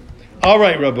All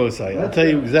right, Rabbosai. I'll tell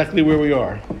you exactly where we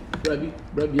are. Rabbi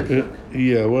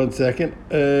Yeah, 1 second.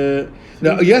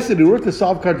 Now, yesterday, in order to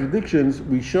solve contradictions,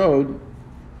 we showed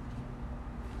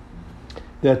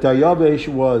that Daryavesh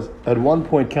was at one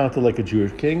point counted like a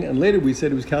Jewish king, and later we said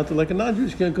he was counted like a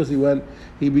non-Jewish king because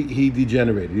he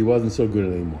degenerated. He wasn't so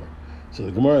good anymore. So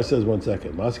the Gemara says, 1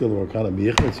 second. So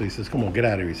he says, come on, get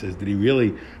out of here. He says, did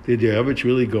Daryavesh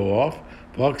really go off?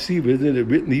 Isn't it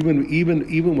written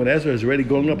even when Ezra is already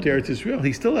going up to Eretz Israel,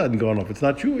 he still hadn't gone off. It's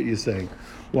not true what you're saying.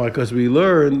 Why? Because we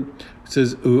learn, it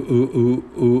says, he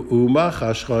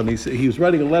was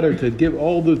writing a letter to give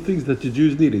all the things that the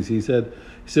Jews needed. He said,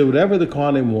 whatever the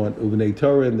Kohanim want, Uvnei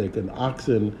Torah, they can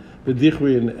oxen,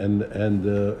 v'dichrin, and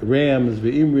rams,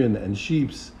 v'imrin, and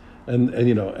sheeps,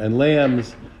 and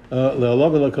lambs,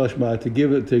 to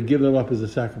give them up as a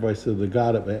sacrifice to the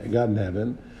God in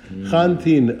heaven.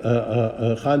 Chantin,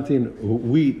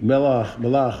 wheat,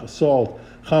 melach, salt,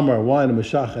 chamar, wine,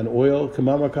 mashach, and oil.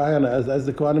 Kamama kayana, as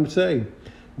the Kohanim say.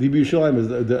 The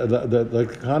Yerushalayim, the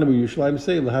Kohanim of Yerushalayim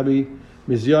say, lahabi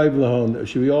mizyayiv lahon.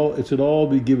 It should all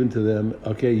be given to them.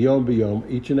 Okay, yom b'yom,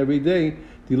 each and every day.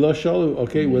 Dila shalu.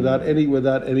 Okay, without any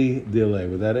delay,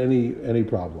 without any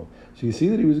problem. So you see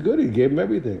that he was good. He gave him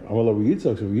everything. So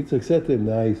Yitzchak said to him,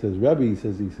 now he says, Rabbi, he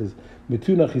says,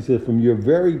 Metunach, he said, from your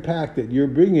very pack that you're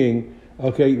bringing,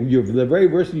 okay, the very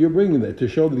verse that you're bringing that to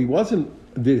show that he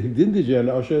didn't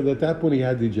degenerate. I'll show you that at that point he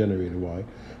had degenerated. Why?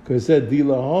 Because it said,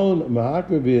 Dilahon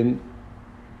mahakrivin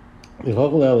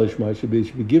should be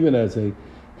given as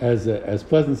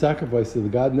pleasant sacrifice to the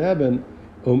God in heaven.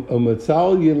 And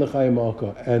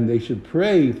they should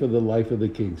pray for the life of the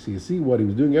king. So you see what he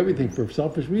was doing everything for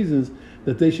selfish reasons,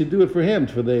 that they should do it for him,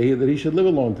 that he should live a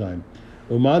long time.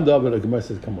 Uman David, Gemara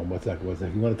says, come on, what's that? You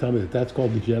want to tell me that's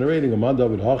called degenerating? Uman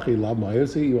David, Hachi, Lab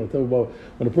Mayasi. You want to tell me about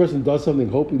when a person does something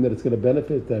hoping that it's going to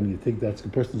benefit them, you think that the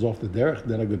person's off the derech,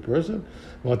 they're not a good person?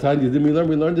 Well, time you didn't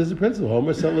we learned there's a principle.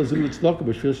 Homer Selah Zul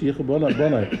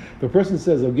Tzedakah. If a person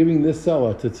says, I'm giving this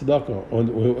Selah to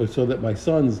Tzedakah so that my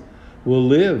sons will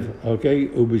live, okay,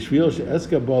 and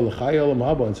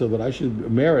so that I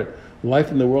should merit life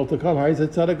in the world to come.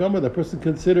 That person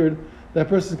considered a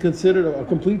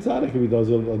complete tzaddik if he does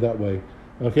it that way.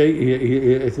 Okay,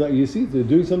 it's not. You see,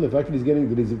 doing something. The fact that he's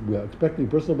expecting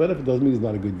personal benefit doesn't mean he's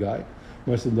not a good guy.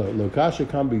 There's a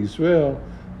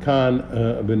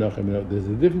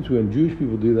difference when Jewish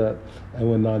people do that and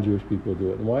when non-Jewish people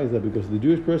do it. And why is that? Because the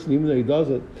Jewish person, even though he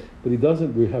does it, but he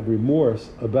doesn't have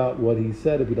remorse about what he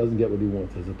said if he doesn't get what he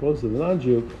wants. As opposed to the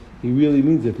non-Jew, he really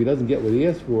means if he doesn't get what he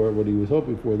asked for, what he was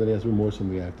hoping for, then he has remorse in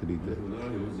the act that he did.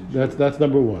 That's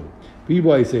number one.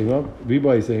 Another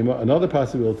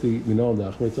possibility,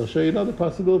 I'll show you another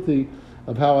possibility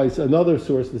of how another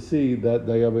source to see that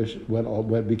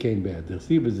Daryavesh became bad. It's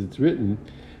written,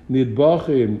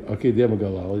 okay,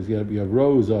 you have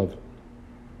rows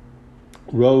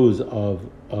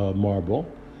of marble,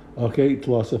 okay,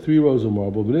 plus 3 rows of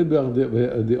marble,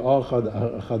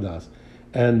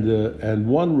 and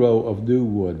 1 row of new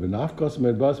wood,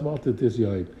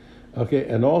 okay,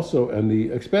 and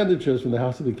the expenditures from the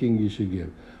house of the king you should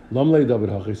give. So why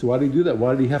did he do that?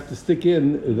 Why did he have to stick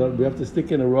in? We have to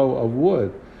stick in a row of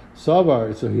wood.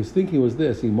 Savar. So his thinking was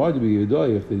this: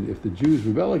 if the Jews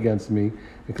rebel against me,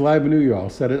 I'll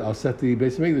set the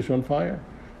Beis Hamikdash on fire.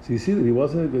 So you see that he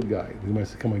wasn't a good guy. You might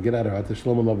say, "Come on, get out of here."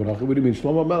 Shlomo Lavadach. What do you mean,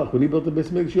 Shlomo Melech? When he built the Beis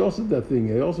Hamikdash, he also did that thing.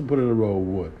 He also put in a row of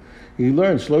wood. He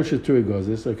learned Shlosha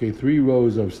Turigozis. Okay, 3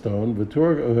 rows of stone,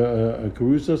 V'tur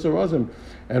Karusas Arazim,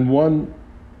 and one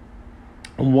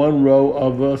row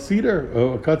of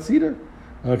cedar, cut cedar.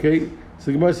 Okay.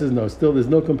 So Gemara says no. Still, there's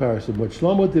no comparison. But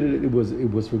Shlomo did it. It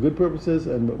was for good purposes,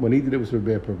 and when he did it, was for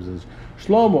bad purposes.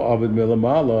 Shlomo avad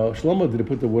milamala. Shlomo did it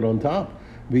put the wood on top.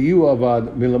 V'yu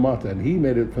avad milamata, and he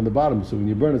made it from the bottom. So when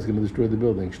you burn, it's going to destroy the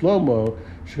building. Shlomo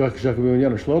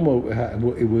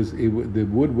the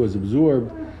wood was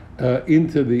absorbed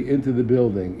into the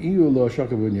building.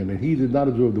 And he did not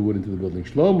absorb the wood into the building.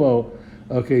 Shlomo,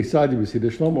 okay,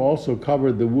 Shlomo also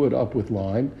covered the wood up with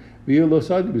lime. Then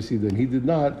he did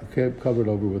not cover it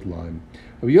over with lime.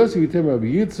 He says,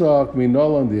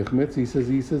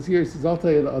 I'll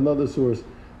tell you another source,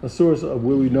 a source of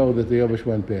where we know that the Daryavesh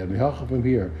went bad. From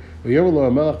here. The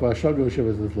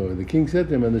king said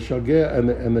to him, and the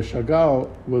Shagal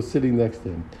was sitting next to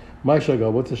him. My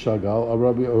Shagal, what's a Shagal?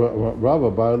 Rabba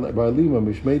Bar Lima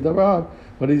Mishmei Darab.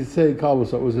 What did he say?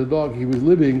 Kalbasa. It was a dog. He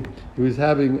was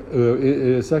having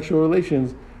sexual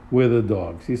relations with a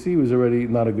dog. So you see, he was already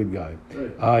not a good guy.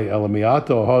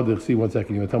 See, 1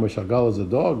 second. You want to tell me Shagal is a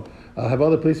dog? I have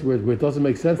other places where it doesn't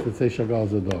make sense to say Shagal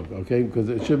is a dog, okay? Because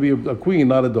it should be a queen,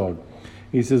 not a dog.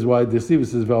 He says, why? The Steve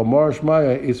says, Val Marsh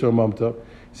Maya Isra Mamta.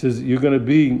 He says, you're going to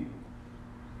be,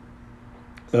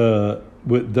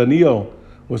 with Daniel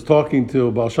was talking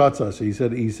to Belshazzar. So he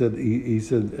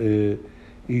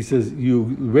says, you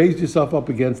raised yourself up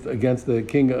against the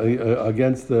king,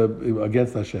 against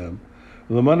Hashem.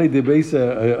 The money the base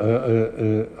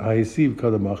Hayisiv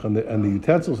Kadamach and the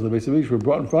utensils of the base of Mikdash were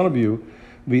brought in front of you.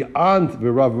 The aunt,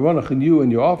 the Rav Ronach, and you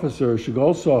and your officer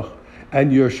Shagalsoch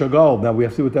and your Shagal. Now we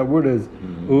have to see what that word is.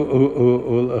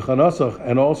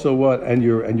 And also what? And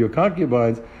your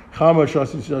concubines. Chama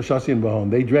Shasi and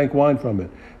Bahon. They drank wine from it.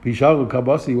 Pishagu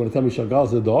Kabasi. You want to tell me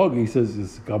Shagal's a dog? He says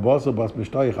it's Kabasa Bas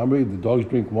Mishtay Chamri. The dogs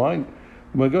drink wine.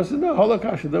 My God says, no,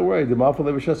 Holakasha, don't worry. The Malfa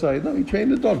Levashasai. No, he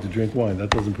trained the dog to drink wine. That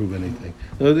doesn't prove anything.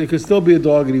 It could still be a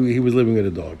dog, and he was living with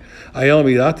a dog.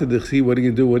 Ayami Atadiksi, what are you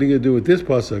going to do? What are you going to do with this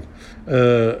pasuk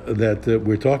that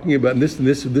we're talking about? And this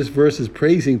verse is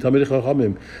praising Talmidei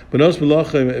Chachamim. Benos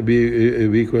Melachim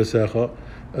B'Ikvasecha.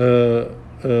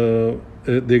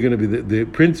 They're going to be the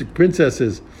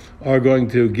princesses are going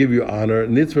to give you honor.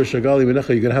 Nitzvah Shagali Menecha.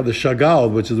 You're going to have the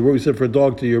Shagal, which is the word we said for a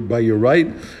dog by your right.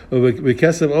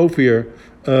 V'Kesem Ophir,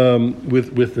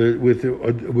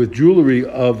 with jewelry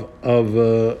of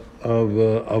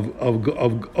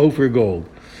Ophir gold.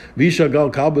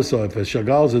 Vishagal Kabasa. If a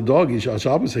Shagal is a dog, if a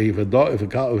Shagal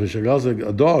is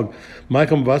a dog,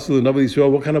 Ma'ikam Vasalu Navi Yisrael.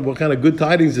 What kind of good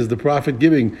tidings is the prophet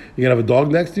giving? You're gonna have a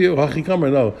dog next to you? Hachikam or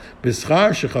no?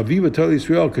 Bischar Shechaviva Torah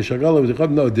Yisrael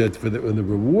Kashagal. No, that for the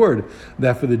reward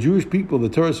that for the Jewish people the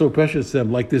Torah is so precious to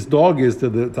them, like this dog is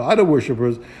to idol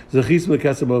worshippers. Zechis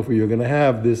Lekesem Ophir. You're gonna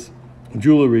have this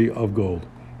jewelry of gold.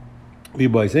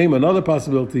 Another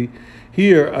possibility.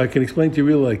 Here, I can explain to you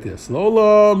really like this.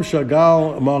 Lolam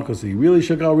Shagal Malkasi. Really,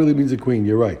 Shagal really means a queen.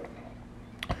 You're right.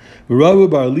 Rabbi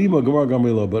Bar Lima, Gemara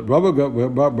Gamrilo. But Rabbi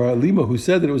Bar Lima, who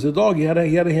said that it was a dog, he had a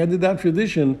handed down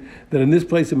tradition that in this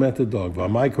place it meant a dog.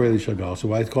 V'amai Kareli Shagal. So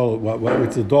why call it? Why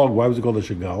it's a dog? Why was it called a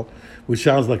Shagal? Which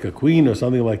sounds like a queen or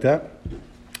something like that.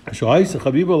 Because it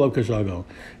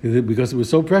was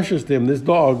so precious to him, this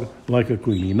dog, like a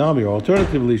queen. Or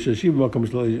alternatively, or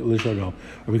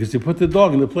because he put the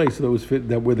dog in the place that was fit,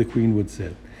 that where the queen would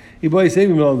sit. Okay, here's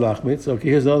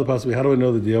another possibility. How do I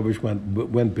know that the Yavish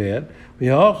went bad?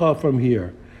 From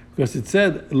here, because it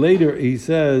said later. He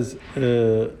says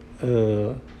when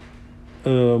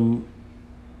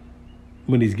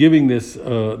he's giving this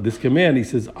command, he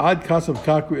says Ad Kasav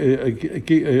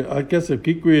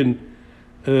Kikrin.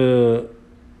 To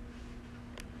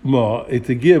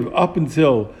give up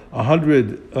until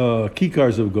 100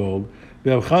 kikars of gold, we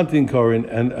have chantin korin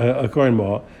and a korin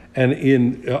ma, and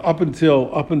in up until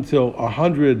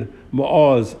 100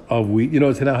 ma'as of wheat. You know,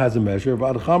 it now has a measure of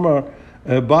adchamar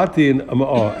batin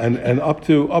ma'ah, and up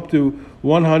to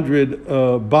 100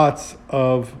 bats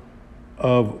of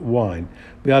wine.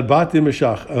 We had batin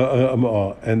meshach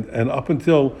ma'ah, and up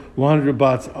until 100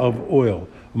 bats of oil.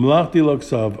 Mlachti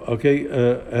loksav, okay,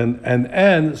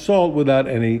 and salt without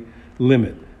any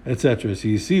limit, etc. So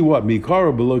you see what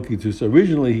mikara below kitusa.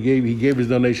 Originally he gave his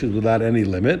donations without any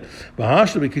limit.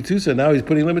 Bahashla kitusa. Now he's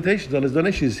putting limitations on his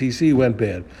donations. He went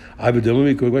bad. Who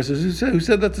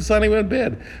said that the signing went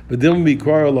bad? But maybe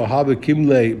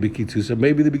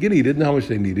the beginning he didn't know how much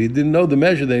they needed. He didn't know the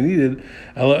measure they needed.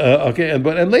 Okay,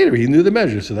 and later he knew the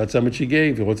measure, so that's how much he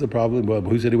gave. What's the problem? Well,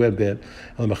 who said he went bad?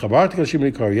 You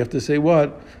have to say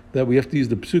what? That we have to use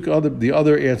the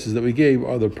other answers that we gave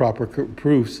are the proper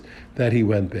proofs that he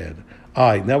went bad.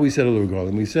 Now we said a little ago,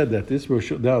 and we said that this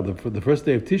was now the first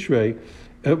day of Tishrei,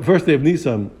 first day of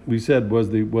Nisan. We said was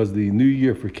the New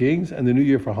Year for kings and the New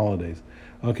Year for holidays.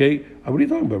 Okay, what are you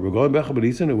talking about? We're going back to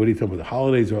Nisan, or what are you talking about? The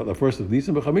holidays are the first of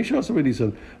Nisan, but Chamisha also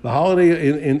Nisan. The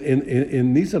holiday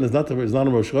in Nisan is not a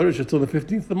Rosh Chodesh. It's on the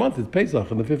 15th of the month. It's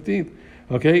Pesach on the 15th.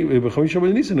 Okay,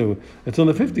 it's on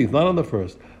the 15th, not on the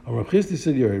 1st. Rav Chisti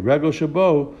said, "You're right. Regel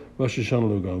Shabo, Rosh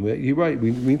Hashanah Lugon." You're right.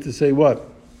 We mean to say what?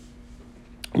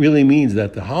 Really means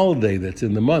that the holiday that's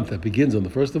in the month that begins on the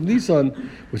 1st of Nisan,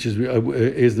 which is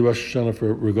the Rosh Hashanah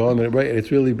for Regal, right?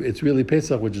 It's really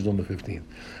Pesach, which is on the 15th.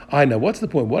 Now what's the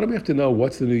point? Why do we have to know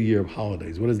what's the new year of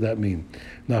holidays? What does that mean?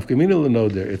 Now,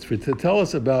 it's to tell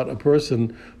us about a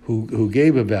person who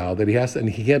gave a vow that he has to, and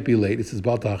he can't be late. It says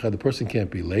Baal Tacha, the person can't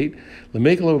be late.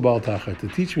 L'meikol of Baal Tacha, to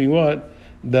teach me what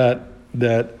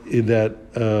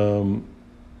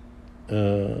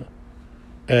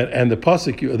and the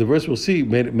pasuk, the verse we'll see,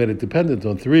 made it dependent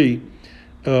on three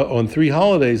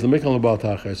holidays. The Mikal Baal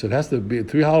Tacha. So it has to be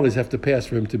 3 holidays have to pass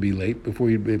for him to be late if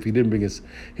he didn't bring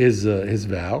his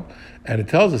vow. And it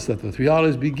tells us that the 3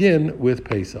 holidays begin with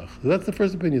Pesach. So that's the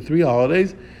first opinion. 3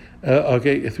 holidays.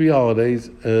 3 holidays.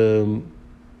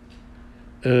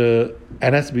 and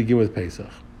has to begin with Pesach.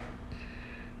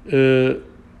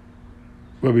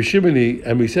 Rabbi Shimon,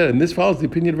 and we said, and this follows the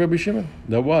opinion of Rabbi Shimon.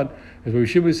 Now what? As Rabbi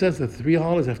Shimon says that 3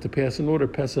 holidays have to pass in order: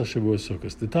 Pesach, Shavuos,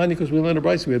 Sukkot. The Tanya, because we learned a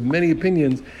Brisa, we have many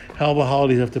opinions how the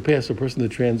holidays have to pass. A person to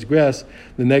transgress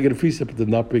the negative precept of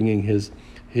not bringing his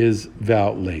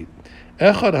vow late.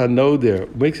 Echad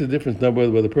hanoder makes a difference not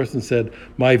whether the person said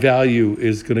my value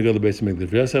is going to go to the base of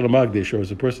Mikdash, or as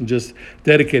a person just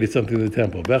dedicated something to the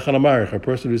temple. V'echad hamarich, a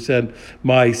person who said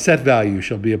my set value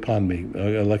shall be upon me,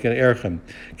 like an erchem.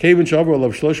 Kevin shavar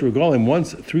alav shlosh regalim.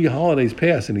 Once 3 holidays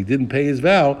pass and he didn't pay his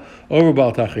vow over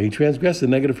Baal Tachar, he transgressed the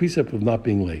negative precept of not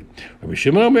being late. Rabbi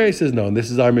Shimon Omer says no, and this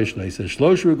is our Mishnah. He says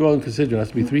shlosh regalim considered has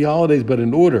to be 3 holidays, but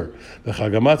in order. The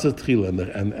Chagamatzah tchila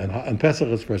and Pesach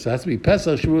is first. It has to be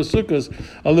Pesach, Shavuos, Sukkos.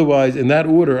 Otherwise, in that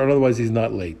order, or otherwise he's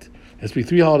not late. It has to be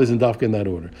 3 holidays in Dafka in that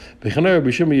order.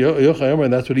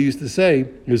 And that's what he used to say.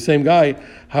 He was the same guy.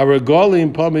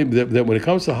 That when it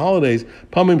comes to holidays,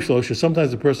 pamim shlosha, sometimes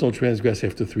the person will transgress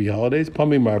after 3 holidays.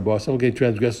 Pamim marba, someone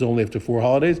transgresses only after 4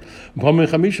 holidays. Pamim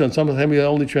chamisha, and sometimes he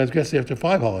only transgresses after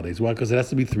 5 holidays. Why? Because it has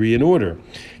to be 3 in order.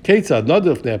 Ketzad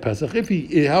naduf ne Pesach.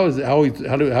 How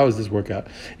does this work out?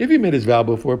 If he made his vow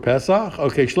before Pesach,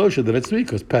 okay, shlosha, then it's 3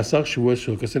 because Pesach, Shavuos,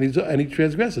 Sukkos, and he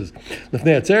transgresses.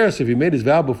 If he made his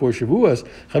vow before Shavuos,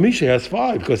 chamisha has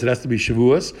 5 because it has to be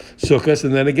Shavuos, Sukkos,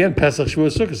 and then again Pesach,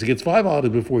 Shavuos, Sukkos. He gets 5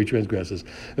 holidays before he transgresses.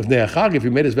 If he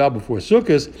made his vow before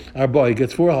Sukkos, our boy he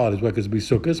gets 4 holidays. Why? Because it be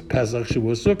Sukkos, Pesach,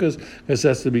 Shavuos, Sukkos. This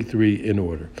has to be 3 in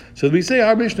order. So we say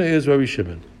our Mishnah is Rabbi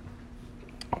Shimon.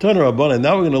 Tana Rabbanan.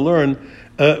 Now we're going to learn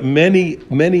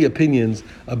many opinions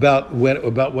about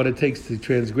what it takes to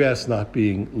transgress not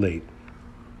being late.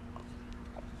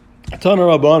 Tana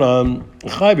Rabbanan,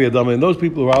 and those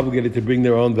people who are obligated to bring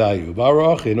their own value.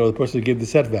 The person who gave the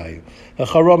set value. A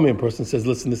person says,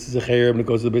 "Listen, this is a chayim," and it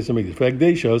goes to the base of Mikdash.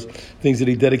 Fagdei shows things that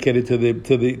he dedicated to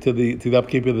the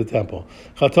upkeep of the temple.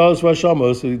 Chatos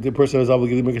v'ashamos, the person is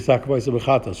obligated to make a sacrifice of a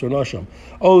chatos or an asham.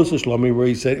 Olos shlami, where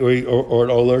he said, or an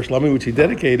oler shlami, which he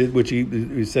dedicated, which he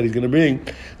said he's going to bring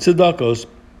tzedakos.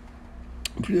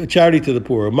 Charity to the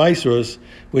poor, Maisros,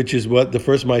 which is what the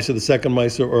first Meiser, the second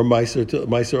Meiser, or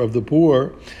Meiser of the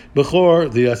poor.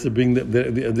 Bechor, he has to bring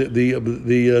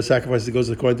the sacrifice that goes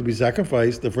according to be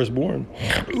sacrificed, the firstborn.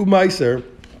 Meiser,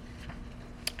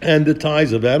 and the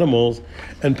tithes of animals,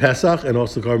 and Pesach, and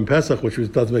also Carbon Pesach, which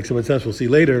doesn't make so much sense. We'll see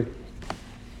later.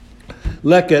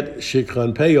 Leket,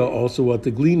 Shikran Peyo, also what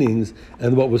the gleanings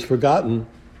and what was forgotten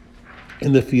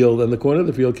in the field and the corner of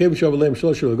the field.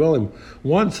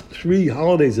 Once 3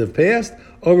 holidays have passed,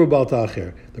 over Baal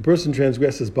Ta'acher, the person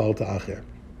transgresses Baal Ta'acher.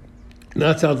 And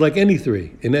that sounds like any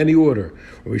 3 in any order.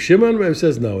 Rabbi Shimon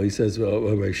says no. He says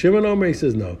Rabbi Shimon Omer. He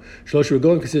says no. Shlosh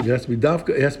Regalim considered it has to be dafka.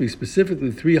 It has to be specifically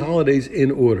 3 holidays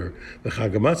in order. The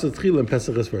Chagamatzah tchila and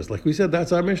Pesach is first. Like we said,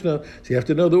 that's our Mishnah. So you have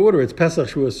to know the order. It's Pesach,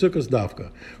 Shavuos, Sukkos,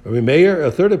 dafka. Rabbi Meir, a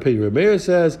third opinion. Rabbi Meir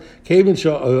says Kevin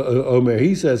Omer.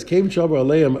 He says Kevin Shavar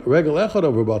Aleim Regel Echad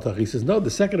over Baltach. He says no. The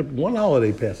second 1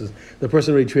 holiday passes, the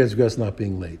person already transgressed not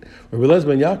being late. Rabbi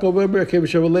Lezben Yaakov Omer Kevin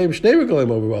Shavar Aleim Shnei Regalim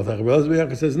over Baltach. Rabbi Lezben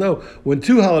Yaakov says no. When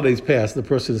 2 holidays pass, the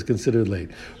person is considered late.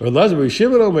 Or Lazar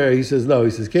Shimon Omer, he says no.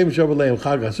 He says Kem Shav Aleim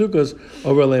Chag HaSukkos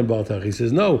over Aleim Baltach. He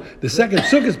says no. The second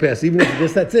Sukkos pass, even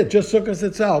if that's it, just Sukkos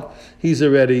itself, he's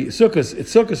already Sukkos.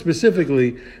 It's Sukkos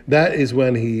specifically. That is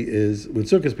when when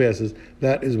Sukkos passes.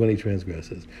 That is when he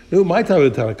transgresses. Now, my time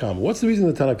with the Tanakama. What's the reason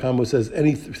the Tanakama says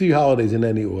any 3 holidays in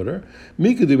any order?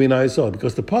 Mika do I saw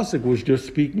because the pasuk was just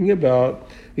speaking about.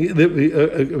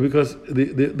 Because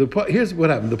here's what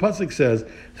happened. The pasuk says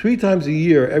 3 times a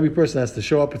year every person has to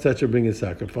show up, etc., bring a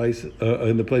sacrifice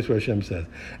in the place where Hashem says,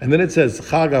 and then it says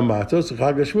Chag HaMatzos,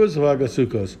 Chag HaShavuos, Chag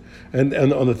HaSukkos, and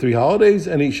on the 3 holidays,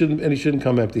 and he shouldn't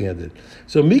come empty-handed.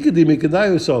 So Mikadi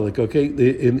Mikadayu Solik. Okay,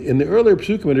 in the earlier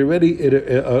psukim it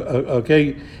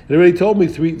already told me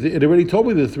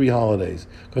the 3 holidays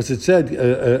because it said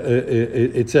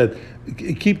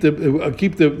keep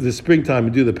the springtime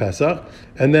and do the Pesach,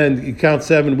 and then you count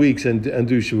 7 weeks and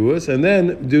do Shavuos, and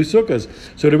then do Sukkos.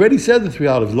 So it already said the 3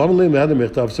 holidays.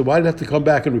 So why did it have to come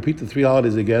back and repeat the 3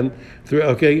 holidays again?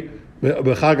 Okay. Why do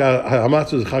you have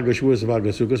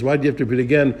to repeat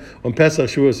again on Pesach,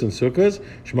 Shavuos, and Sukkos?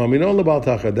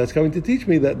 That's coming to teach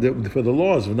me that for the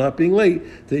laws of not being late,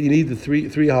 that you need the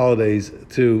three holidays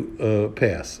to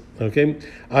pass. Okay,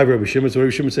 I Rabbi Shimon. So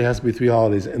Rabbi Shimon says it has to be 3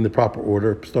 holidays in the proper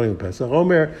order, starting with Pesach.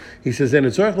 Omer, he says, then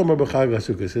it's Tzarech Lomar b'Chag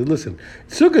HaSukkos. He says, listen,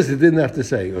 Sukkos it didn't have to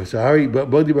say. So Hari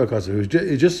Bodi Bakasa,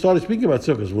 it just started speaking about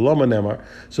Sukkos. V'Lama Nemar.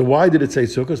 So why did it say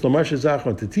Sukkos? Lomar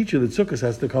Shezachron, to teach you that Sukkos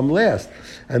has to come last,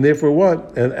 and therefore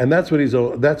what? And that's what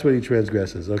he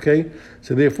transgresses. Okay,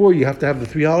 so therefore you have to have the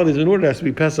 3 holidays in order. It has to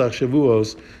be Pesach,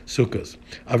 Shavuos, Sukkos.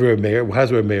 Avrei Meir,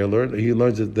 how's Rabbi Meir learn? He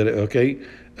learns that okay.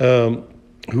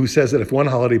 Who says that if one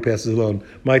holiday passes alone,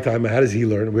 my time, how does he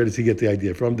learn? Where does he get the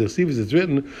idea from? The Stevens, it's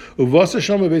written, Uvasa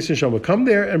Shama Beis Shama, come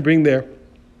there and bring there.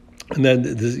 And then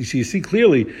you see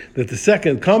clearly that the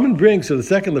second, come and bring, so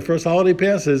the first holiday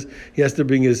passes, he has to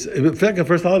bring his, if the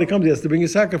first holiday comes, he has to bring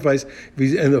his sacrifice.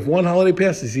 And if one holiday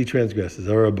passes, he transgresses.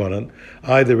 Or Rabbanan.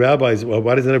 The rabbis, well,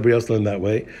 why doesn't everybody else learn that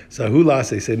way? Sahulas,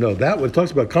 they say, no, that what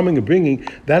talks about coming and bringing,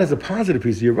 that is a positive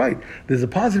precept. You're right. There's a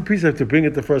positive precept to bring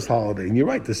it the first holiday. And you're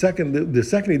right, the second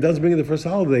he does bring it the first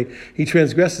holiday, he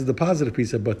transgresses the positive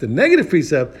precept. But the negative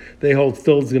precept, they hold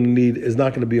still is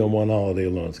not going to be on one holiday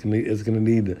alone. It's going to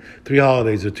need 3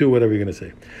 holidays or 2, whatever you're going to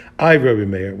say. I, Rabbi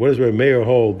Meir. What does Rabbi Meir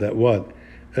hold that? What?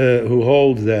 Who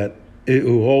holds that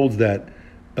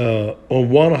on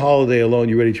one holiday alone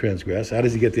you already transgress? How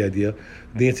does he get the idea?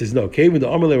 The answer is no.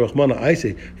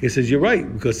 He says you're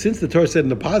right, because since the Torah said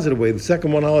in a positive way, the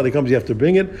second one holiday comes, you have to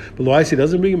bring it. But lo Aisi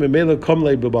doesn't bring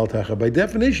it. By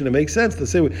definition, it makes sense to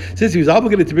say since he was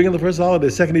obligated to bring in the first holiday,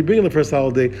 the second he brings in the first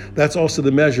holiday, that's also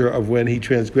the measure of when he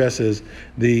transgresses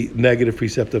the negative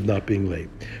precept of not being late.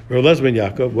 Rav Elazar ben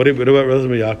Yaakov. What about Rav Elazar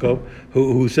ben Yaakov,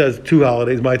 who says 2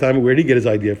 holidays? My time. Where did he get his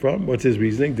idea from? What's his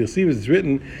reasoning? The Stevens is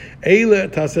written, Eila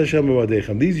taseh Hashem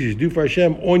b'moadechem. These you should do for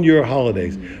Hashem on your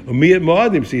holidays.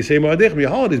 So you say Moadechem,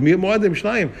 your holidays, Moadim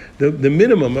Shnayim. The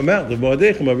minimum amount of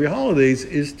Moadechem of your holidays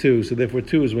is 2. So therefore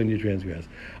 2 is when you transgress.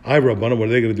 I Rabbanan, what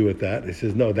are they going to do with that? He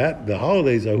says, no, that the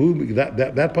holidays are who that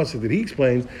pasuk that he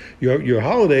explains, your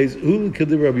holidays, who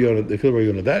killed Rabbi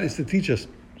Yonah. That is to teach us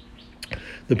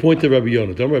the point of Rabbi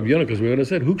Yonah. Don't Rabbi Yonah, because Rabbi Yonah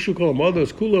said, "Hukshu kol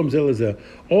amados kulam zelazeh."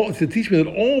 All to teach me that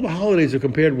all the holidays are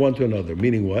compared one to another.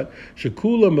 Meaning what?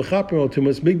 Shekulam mechaper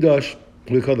tumas migdash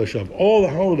l'kadashav. All the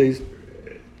holidays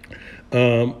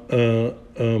come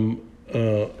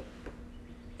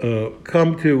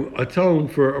to atone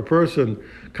for a person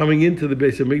coming into the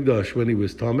Beis Hamikdash when he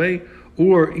was tamei,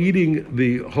 or eating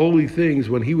the holy things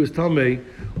when he was tamei,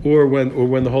 or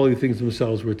when the holy things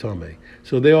themselves were tamei.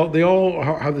 So they all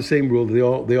have the same rule. They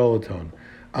all atone.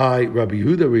 Rabbi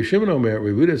Yehuda, Rabbi Shimon Omer,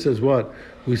 Rabbi Yehuda says what?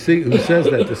 Who says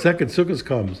that the second Sukkot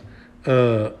comes,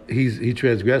 he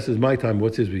transgresses my time.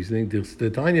 What's his reasoning? The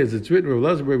Tanya, as it's written,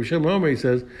 Rabbi Shimon Omer, he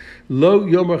says, Lo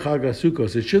Yomer Chag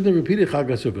HaSukkos. It shouldn't have repeated Chag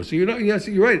HaSukkos. So yes,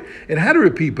 you're right. It had to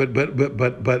repeat, but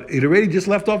it already just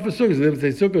left off for Sukkos. It didn't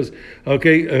say Sukkos.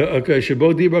 Okay.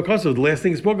 Shabo Dibra Kosov. The last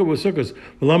thing he spoke of was Sukkos.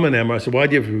 So why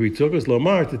do you have to repeat Sukkos?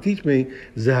 Lomar, to teach me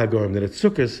Zehagorim, that it's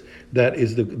Sukkos that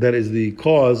is the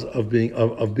cause of being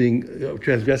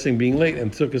transgressing, being late,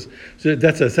 and Sukkos. So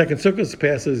that's a second Sukkos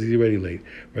passes, he's already late.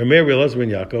 Rameir Elazar ben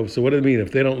Yaakov. So what does it mean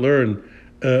if they don't learn?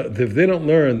 If they don't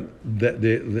learn that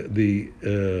Rabbi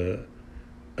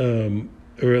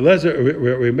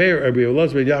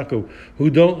Elazar ben Yaakov, who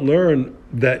don't learn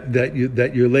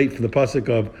that you're late from the pasuk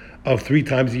of 3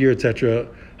 times a year, etc.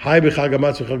 Hi b'chag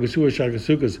hamatzah chag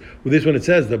Sukkos. With this one it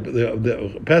says the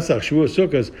Pesach Shavuos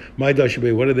Sukkos my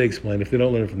dashabei. What do they explain if they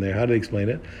don't learn it from there? How do they explain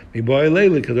it? Because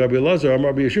Rabbi Elazar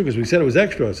Amar Rabbi Yeshua, because we said it was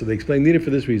extra, so they explained needed for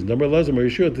this reason. Rabbi Elazar Amar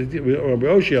Yeshua Rabbi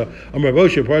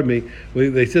Oshia, pardon me.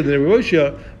 They said that Rabbi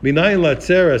Oshia minayin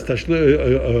latzeres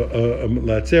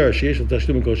sheyesh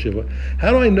tashlum kol shiva. How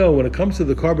do I know when it comes to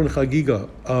the carbon chagiga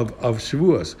of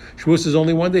Shavuos? Shavuos is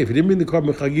only one day. If you didn't bring the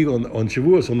carbon chagiga on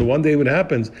Shavuos on the one day when it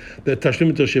happens, that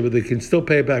tashlum Shiva, they can still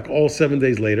pay it back all 7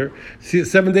 days later. See,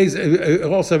 7 days,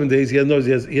 all 7 days. He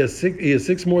has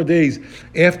 6 more days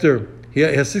after. He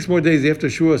has 6 more days after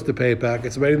Shavuos to pay it back.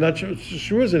 It's already not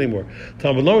Shavuos anymore.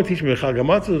 Talmud Lomar teach me Chag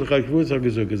HaMatzah, Chag Shavuos,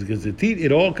 because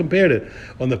it all compared it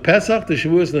on the Pesach, the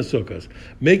Shavuos, and the Sukkos.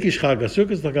 Mekish Chag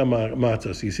HaSukkos, Chag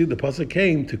HaMatzah. So you see, the pasuk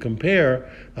came to compare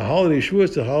the holiday of Shavuos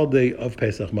to the holiday of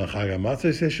Pesach.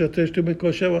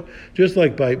 Just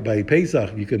like by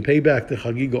Pesach, you can pay back the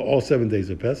Chagiga all 7 days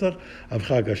of Pesach. Of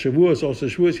Chag HaShavuos, also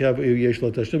Shavuos, you have Yesh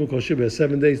Lo Tashlum Kol Shiva,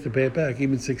 7 days to pay it back,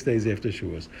 even 6 days after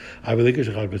Shavuos.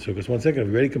 One second, if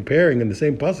you're already comparing in the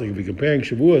same pasuk, if you're comparing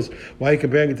Shavuos, why are you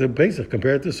comparing it to Pesach?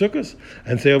 Compare it to Sukkos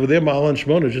and say over there Ma'alan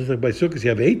Shmona, just like by Sukkos you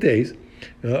have 8 days.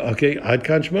 Okay, Ad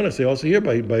Kan Shmona. Say also here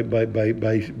by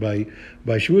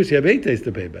Shavuos you have 8 days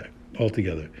to pay back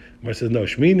altogether. Mar says no,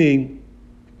 Shmini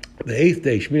the eighth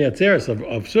day, Shmini Atzeres of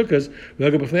Sukkot,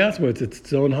 it's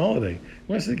its own holiday.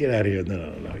 Why does it get out of here?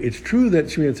 No. It's true that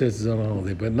Shmini Atzeres is on a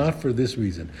holiday, but not for this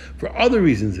reason. For other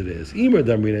reasons it is. Imer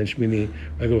Damrina and Shmini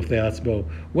Regel B'fnei.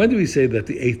 When do we say that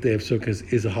the eighth day of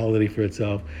Sukkot is a holiday for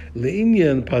itself?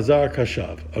 Le'inyan Pazar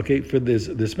Kashav. Okay, for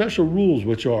the special rules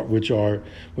which are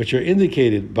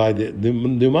indicated by the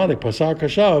mnemonic Pazar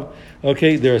Kashav.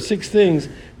 Okay, there are 6 things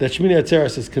that Shmini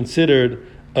Atzeres is considered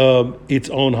its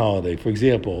own holiday. For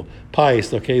example,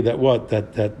 pious. Okay, that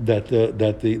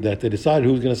they decide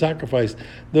who's going to sacrifice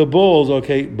the bulls.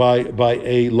 Okay, by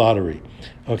a lottery.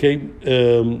 Okay,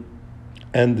 and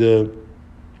Shmini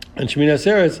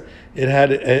Atzeres, it had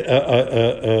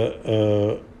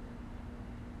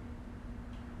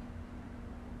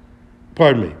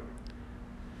pardon me,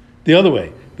 the other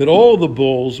way. That all the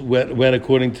bulls went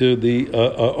according to the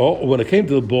when it came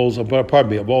to the bulls. Pardon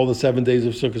me, of all the 7 days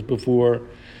of Sukkot before.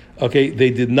 Okay, they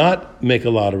did not make a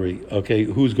lottery. Okay,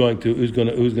 who's going to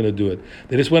do it?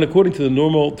 They just went according to the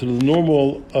normal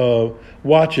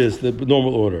watches, the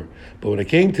normal order. But when it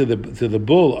came to the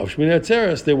bull of Shmini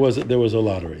Atzeres, there was a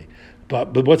lottery.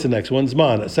 But what's the next one?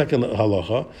 Zman, a second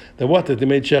halacha. That what that they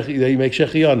make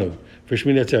Shechianu for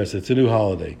Shmini Atzeres. It's a new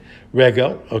holiday.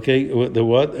 Regel. Okay, the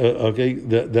what?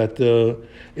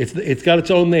 It's got its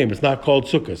own name. It's not called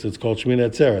Sukkot. It's called Shmini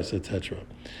Atzeres, etc.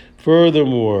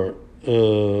 Furthermore.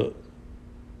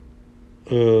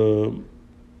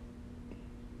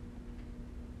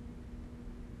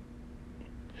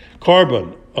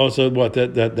 Carbon also what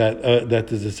that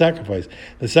is a sacrifice.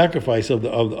 The sacrifice of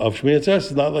Shmini Atzeres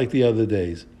is not like the other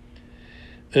days.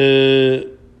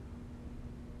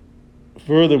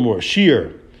 Furthermore,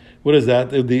 shir, what is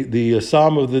that? The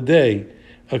psalm of the day.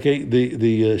 Okay,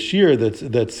 the shir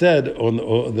that's said on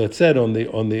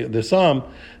the psalm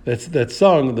that's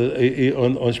sung on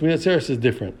Shmini Atzeres is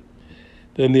different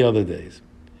than the other days.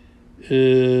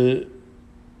 Bracha.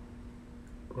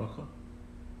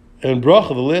 And bracha,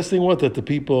 the last thing that on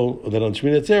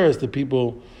Shmini Atzeres the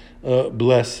people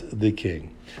bless the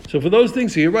king. So for those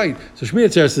things, so you're right. So Shmini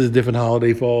Atzeres is a different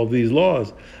holiday for all of these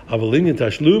laws. Avalinian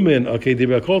Tashlumin, okay,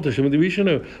 Dibakol Tashlumin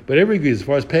Divishanu. But everybody agrees, as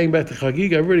far as paying back to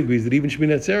Chagiga, everybody agrees that even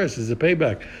Shmini Atzeres is a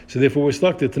payback. So therefore we're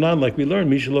stuck to Tanan, like we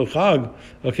learned, Mishalo Chag,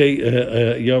 okay,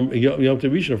 Yom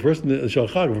Tavishanu, first Shal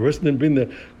Chag, first didn't bring the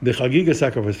Chagiga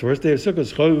sacrifice, first day of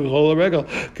Sukkot, Chol Regal,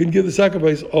 can give the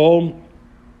sacrifice all.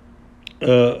 They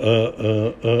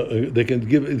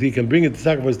can bring it to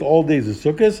sacrifice to all days of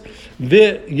Sukkot,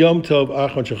 the Yom Tov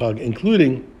Achon Shachag,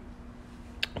 including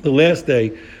the last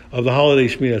day of the holiday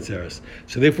Shmini Atzeres.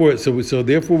 So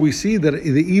therefore, we see that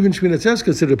even Shmini Atzeres is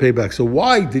considered payback. So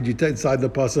why did you decide the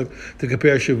pasuk to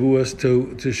compare Shavuos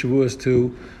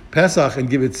to Pesach and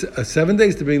give it 7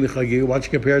 days to bring the Chagiga? Why don't you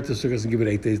compare it to Sukkot and give it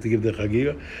 8 days to give the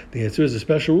Chagiga? The answer is a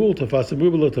special rule: Tafasta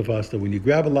Mubalo Tafasta. When you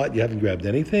grab a lot, you haven't grabbed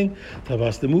anything.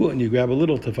 Tafasta Mu, and you grab a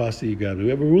little, Tafasta, you grab it. We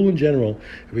have a rule in general: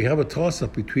 if we have a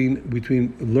toss-up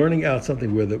between learning out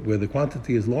something where the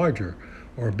quantity is larger,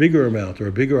 or a bigger amount, or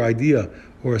a bigger idea,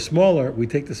 or a smaller, we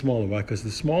take the smaller. Why? Because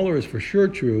the smaller is for sure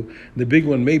true, the big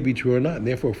one may be true or not. And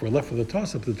therefore, if we're left with a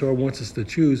toss-up, the Torah wants us to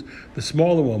choose the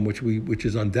smaller one, which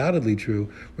is undoubtedly true,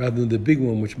 rather than the big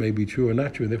one, which may be true or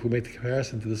not true. And therefore, make the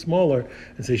comparison to the smaller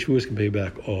and say Shavuos can pay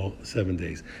back all 7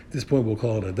 days. At this point, we'll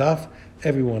call it a daf.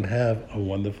 Everyone have a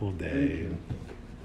wonderful day.